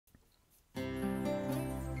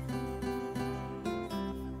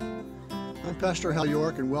I'm Pastor Hal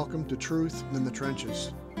York, and welcome to Truth in the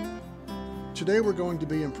Trenches. Today we're going to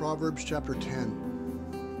be in Proverbs chapter 10.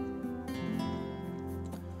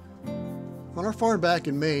 On our farm back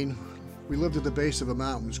in Maine, we lived at the base of a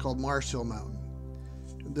mountain. It's called Mars Hill Mountain.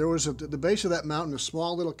 There was at the base of that mountain a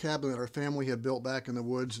small little cabin that our family had built back in the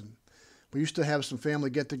woods, and we used to have some family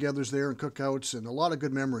get-togethers there and cookouts and a lot of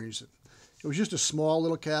good memories. It was just a small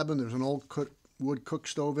little cabin. There was an old wood cook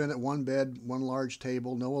stove in it, one bed, one large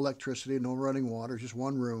table, no electricity, no running water, just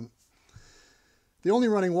one room. The only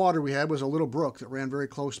running water we had was a little brook that ran very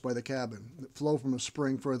close by the cabin that flowed from a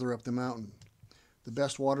spring further up the mountain. The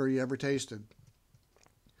best water you ever tasted.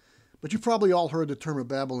 But you've probably all heard the term a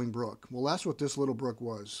babbling brook. Well, that's what this little brook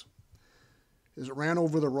was. As it ran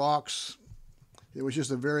over the rocks, it was just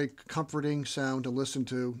a very comforting sound to listen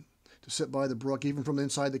to sit by the brook. Even from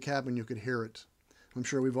inside the cabin, you could hear it. I'm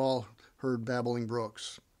sure we've all heard babbling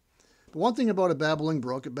brooks. But one thing about a babbling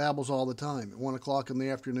brook, it babbles all the time. At 1 o'clock in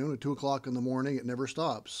the afternoon, at 2 o'clock in the morning, it never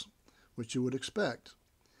stops, which you would expect.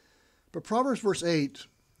 But Proverbs verse 8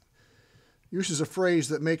 uses a phrase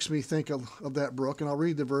that makes me think of that brook, and I'll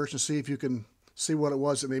read the verse and see if you can see what it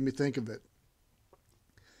was that made me think of it.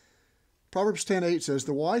 Proverbs 10:8 says,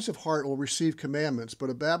 "The wise of heart will receive commandments,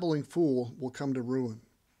 but a babbling fool will come to ruin."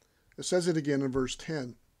 It says it again in verse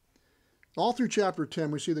 10. All through chapter 10,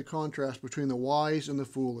 we see the contrast between the wise and the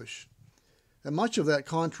foolish. And much of that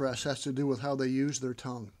contrast has to do with how they use their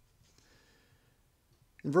tongue.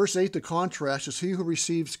 In verse 8, the contrast is he who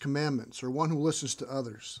receives commandments, or one who listens to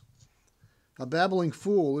others. A babbling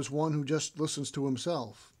fool is one who just listens to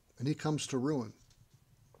himself, and he comes to ruin.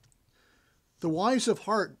 The wise of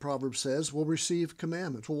heart, Proverbs says, will receive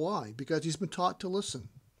commandments. Well, why? Because he's been taught to listen.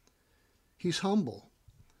 He's humble.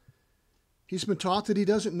 He's been taught that he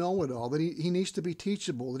doesn't know it all, that he needs to be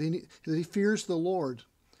teachable, that he fears the Lord.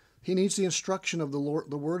 He needs the instruction of the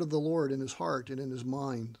Lord, the word of the Lord in his heart and in his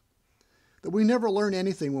mind. That we never learn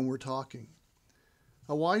anything when we're talking.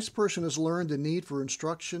 A wise person has learned the need for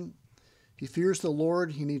instruction. He fears the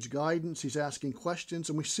Lord. He needs guidance. He's asking questions,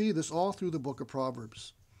 and we see this all through the book of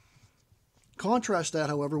Proverbs. Contrast that,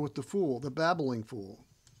 however, with the fool, the babbling fool.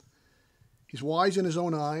 He's wise in his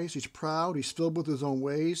own eyes. He's proud. He's filled with his own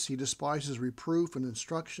ways. He despises reproof and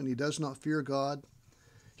instruction. He does not fear God.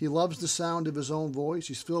 He loves the sound of his own voice.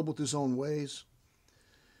 He's filled with his own ways.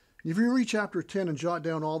 If you read chapter 10 and jot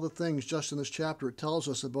down all the things just in this chapter, it tells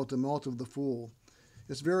us about the mouth of the fool.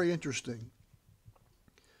 It's very interesting.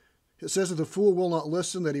 It says that the fool will not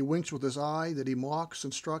listen, that he winks with his eye, that he mocks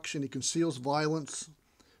instruction, he conceals violence.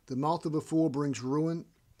 The mouth of a fool brings ruin.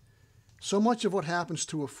 So much of what happens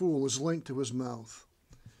to a fool is linked to his mouth,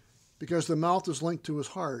 because the mouth is linked to his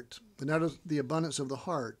heart, and out of the abundance of the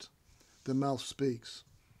heart, the mouth speaks.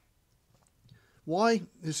 Why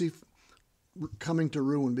is he coming to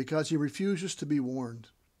ruin? Because he refuses to be warned.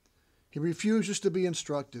 He refuses to be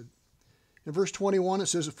instructed. In verse 21, it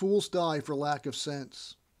says, "Fools die for lack of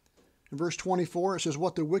sense." In verse 24, it says,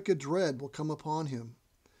 "What the wicked dread will come upon him."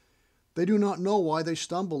 They do not know why they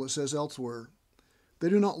stumble, it says elsewhere. They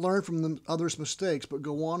do not learn from others' mistakes, but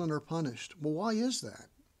go on and are punished. Well, why is that?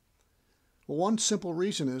 Well, one simple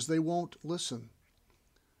reason is they won't listen.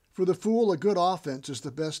 For the fool, a good offense is the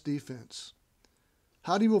best defense.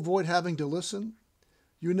 How do you avoid having to listen?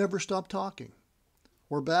 You never stop talking,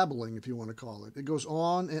 or babbling, if you want to call it. It goes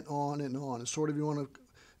on and on and on. It's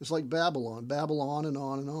like Babylon, babble on and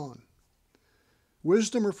on and on.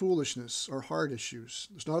 Wisdom or foolishness are heart issues.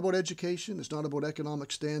 It's not about education. It's not about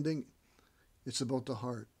economic standing. It's about the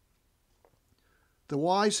heart. The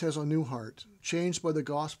wise has a new heart, changed by the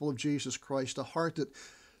gospel of Jesus Christ, a heart that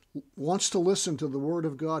wants to listen to the Word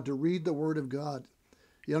of God, to read the Word of God.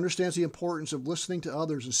 He understands the importance of listening to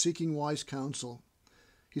others and seeking wise counsel.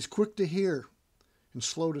 He's quick to hear and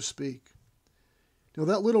slow to speak. Now,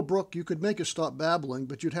 that little brook, you could make it stop babbling,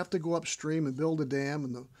 but you'd have to go upstream and build a dam,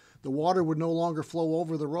 and the water would no longer flow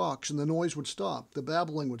over the rocks, and the noise would stop. The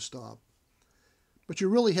babbling would stop. But you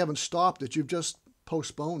really haven't stopped it. You've just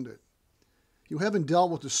postponed it. You haven't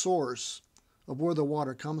dealt with the source of where the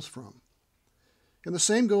water comes from. And the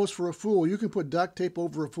same goes for a fool. You can put duct tape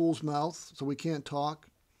over a fool's mouth so he can't talk.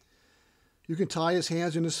 You can tie his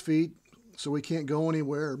hands and his feet so he can't go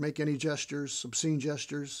anywhere or make any gestures, obscene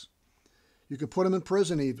gestures. You can put him in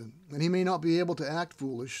prison even, and he may not be able to act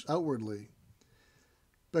foolish outwardly.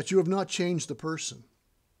 But you have not changed the person.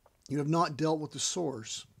 You have not dealt with the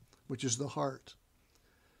source, which is the heart.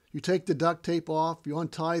 You take the duct tape off, you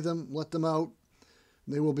untie them, let them out,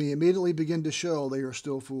 and they will immediately begin to show they are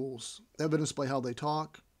still fools, evidenced by how they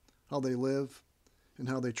talk, how they live, and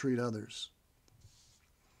how they treat others.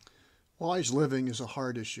 Wise living is a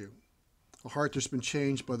heart issue, a heart that's been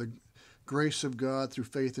changed by the grace of God through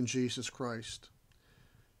faith in Jesus Christ.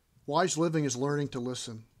 Wise living is learning to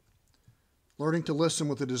listen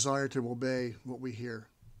with a desire to obey what we hear,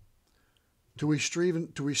 to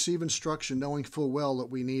receive instruction knowing full well that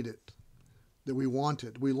we need it, that we want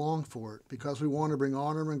it, we long for it, because we want to bring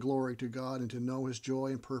honor and glory to God and to know his joy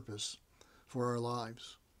and purpose for our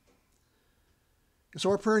lives. And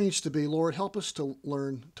so our prayer needs to be, Lord, help us to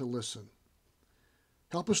learn to listen.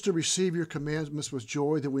 Help us to receive your commandments with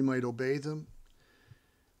joy that we might obey them,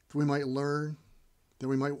 that we might learn, that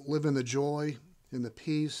we might live in the joy and the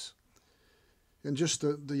peace and just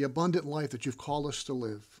the abundant life that you've called us to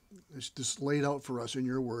live. It's just laid out for us in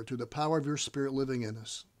your word through the power of your Spirit living in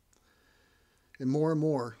us. And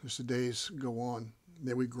more as the days go on,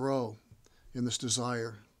 may we grow in this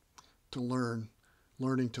desire to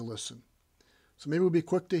learning to listen. So may we be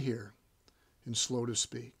quick to hear and slow to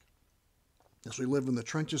speak as we live in the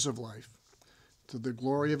trenches of life to the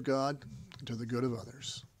glory of God and to the good of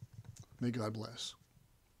others. May God bless.